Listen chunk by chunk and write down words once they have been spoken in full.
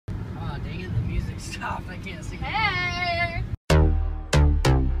Stop, I can't see. Hey!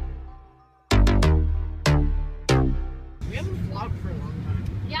 We haven't vlogged for a long time.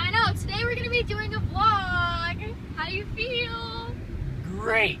 Yeah, I know. Today we're going to be doing a vlog. How do you feel?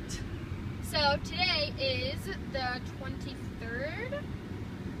 Great. So today is the 23rd,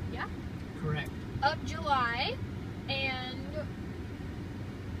 yeah? Correct. Of July, and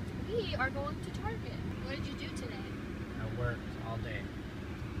we are going to Target. What did you do today? I worked all day.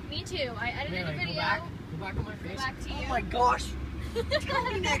 Me too. I edited a video. Go back on my face. Go back to you. Oh my gosh. Tell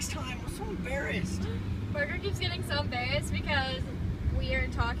me next time. I'm so embarrassed. Parker keeps getting so embarrassed because we are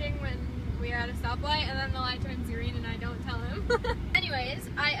talking when we are at a stoplight and then the light turns green and I don't tell him. Anyways,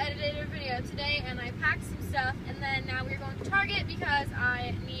 I edited a video today and I packed some stuff, and then now we're going to Target because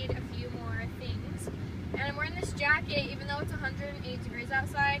I need a few more things. And I'm wearing this jacket even though it's 108 degrees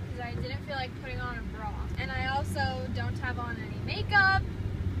outside because I didn't feel like putting on a bra. And I also don't have on any makeup,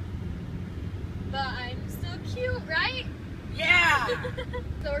 but I'm still cute, right? Yeah!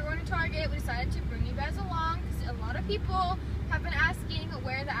 So we're going to Target. We decided to bring you guys along because a lot of people have been asking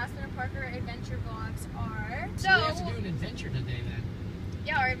where the Aspyn and Parker adventure vlogs are. So we have to do an adventure today then.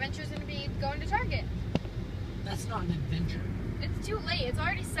 Yeah, our adventure is going to be going to Target. That's not an adventure. It's too late. It's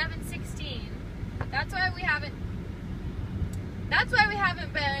already 7:16. That's why we haven't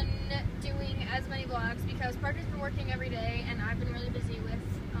been doing as many vlogs because Parker's been working every day and I've been really busy with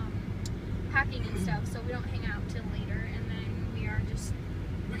packing and stuff, so we don't hang out till later, and then we are just...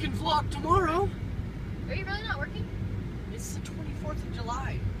 We can vlog tomorrow. Are you really not working? It's the 24th of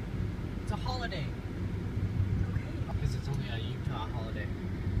July. It's a holiday. Okay. Because it's only a Utah holiday.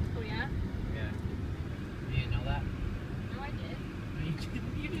 Oh yeah? Yeah. You didn't know that? No, I did. No,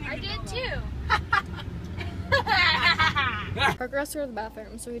 you didn't I even did know too. that. Parker has to go to the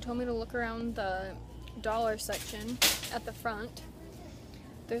bathroom, so he told me to look around the dollar section at the front.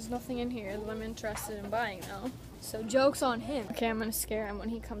 There's nothing in here that I'm interested in buying though. So joke's on him. Okay, I'm gonna scare him when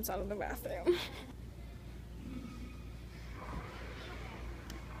he comes out of the bathroom.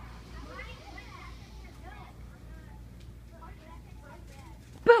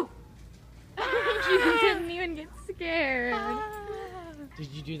 Boo! He didn't even get scared.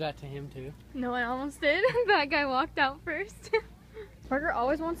 Did you do that to him too? No, I almost did. That guy walked out first. Parker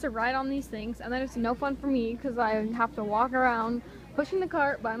always wants to ride on these things, and then it's no fun for me because I have to walk around pushing the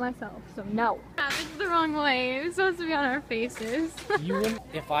cart by myself, so no. It's the wrong way. It's supposed to be on our faces. You wouldn't,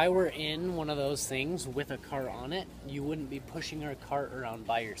 if I were in one of those things with a cart on it, you wouldn't be pushing a cart around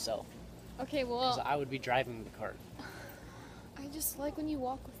by yourself. Okay, Because well, I would be driving the cart. I just like when you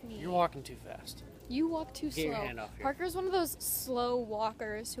walk with me. You're walking too fast. You walk too Get slow. your hand off here. Parker's one of those slow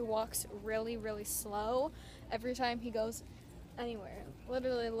walkers who walks really, really slow every time he goes anywhere.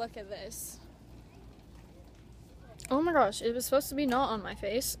 Literally, look at this. Oh my gosh, it was supposed to be not on my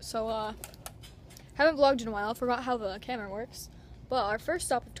face, so haven't vlogged in a while, forgot how the camera works. But our first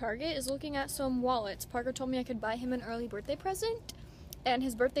stop of Target is looking at some wallets. Parker told me I could buy him an early birthday present, and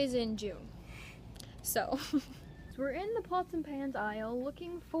his birthday's in June. So we're in the pots and pans aisle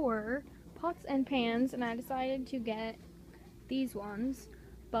looking for pots and pans, and I decided to get these ones,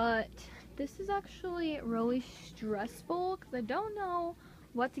 but this is actually really stressful because I don't know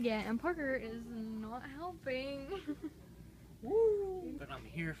what to get, and Parker is not helping. Woo! But I'm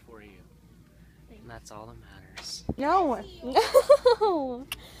here for you. And that's all that matters. No! No!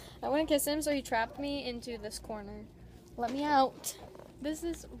 I want to kiss him, so he trapped me into this corner. Let me out. This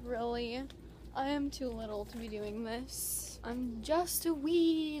is really... I am too little to be doing this. I'm just a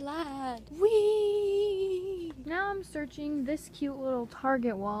wee lad. Wee! Now I'm searching this cute little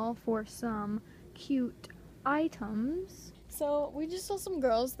Target wall for some cute items. So we just saw some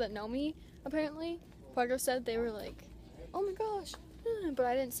girls that know me, apparently. Parker said they were like, oh my gosh, but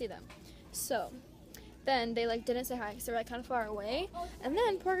I didn't see them. So then they like didn't say hi because they were like kind of far away. And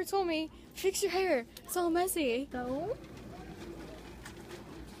then Parker told me, fix your hair, it's all messy. So,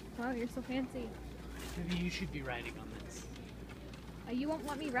 wow, you're so fancy. Maybe you should be riding on this. You won't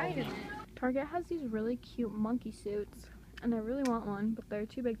let me ride in it. Target has these really cute monkey suits, and I really want one, but they're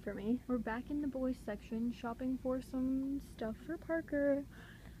too big for me. We're back in the boys section shopping for some stuff for Parker.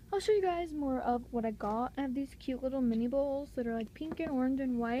 I'll show you guys more of what I got. I have these cute little mini bowls that are like pink and orange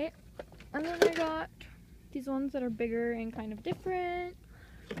and white. And then I got these ones that are bigger and kind of different.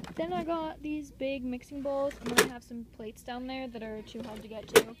 Then I got these big mixing bowls, and then I have some plates down there that are too hard to get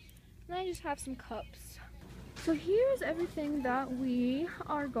to. And I just have some cups. So here's everything that we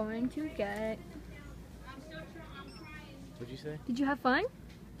are going to get. What'd you say? Did you have fun?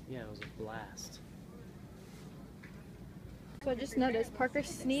 Yeah, it was a blast. So I just noticed Parker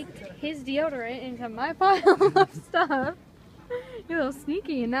sneaked his deodorant into my pile of stuff. You're a little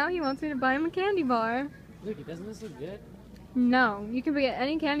sneaky, and now he wants me to buy him a candy bar. Look, doesn't this look good? No, you can get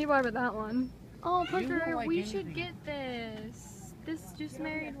any candy bar but that one. Oh, You don't Parker, like we anything. should get this. This just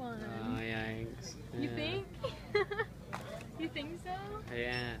married one. Oh, yikes. You Yeah. think? You think so?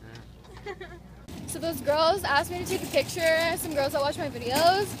 Yeah. So those girls asked me to take a picture, some girls that watch my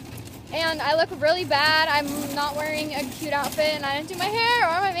videos, and I look really bad. I'm not wearing a cute outfit, and I didn't do my hair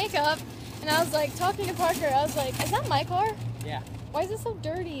or my makeup. And I was like, talking to Parker, I was like, is that my car? Yeah. Why is it so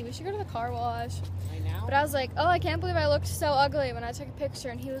dirty? We should go to the car wash. Right now? But I was like, oh, I can't believe I looked so ugly when I took a picture.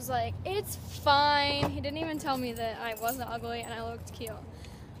 And he was like, it's fine. He didn't even tell me that I wasn't ugly and I looked cute.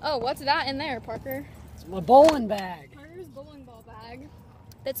 Oh, what's that in there, Parker? It's my bowling bag. Parker's bowling ball bag.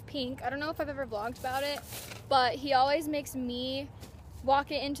 That's pink. I don't know if I've ever vlogged about it, but he always makes me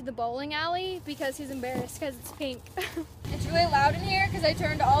walk it into the bowling alley because he's embarrassed because it's pink. It's really loud in here because I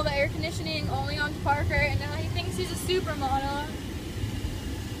turned all the air conditioning only on to Parker, and now he thinks he's a supermodel.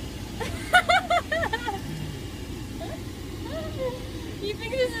 He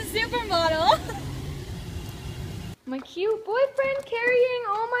thinks he's a supermodel. My cute boyfriend carrying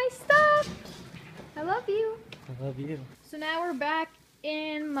all my stuff. I love you. I love you. So now we're back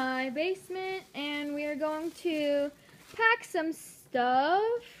in my basement and we are going to pack some stuff.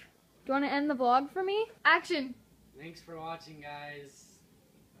 Do you want to end the vlog for me? Action. Thanks for watching, guys.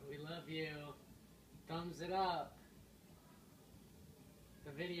 We love you. Thumbs it up.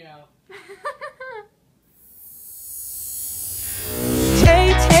 The video.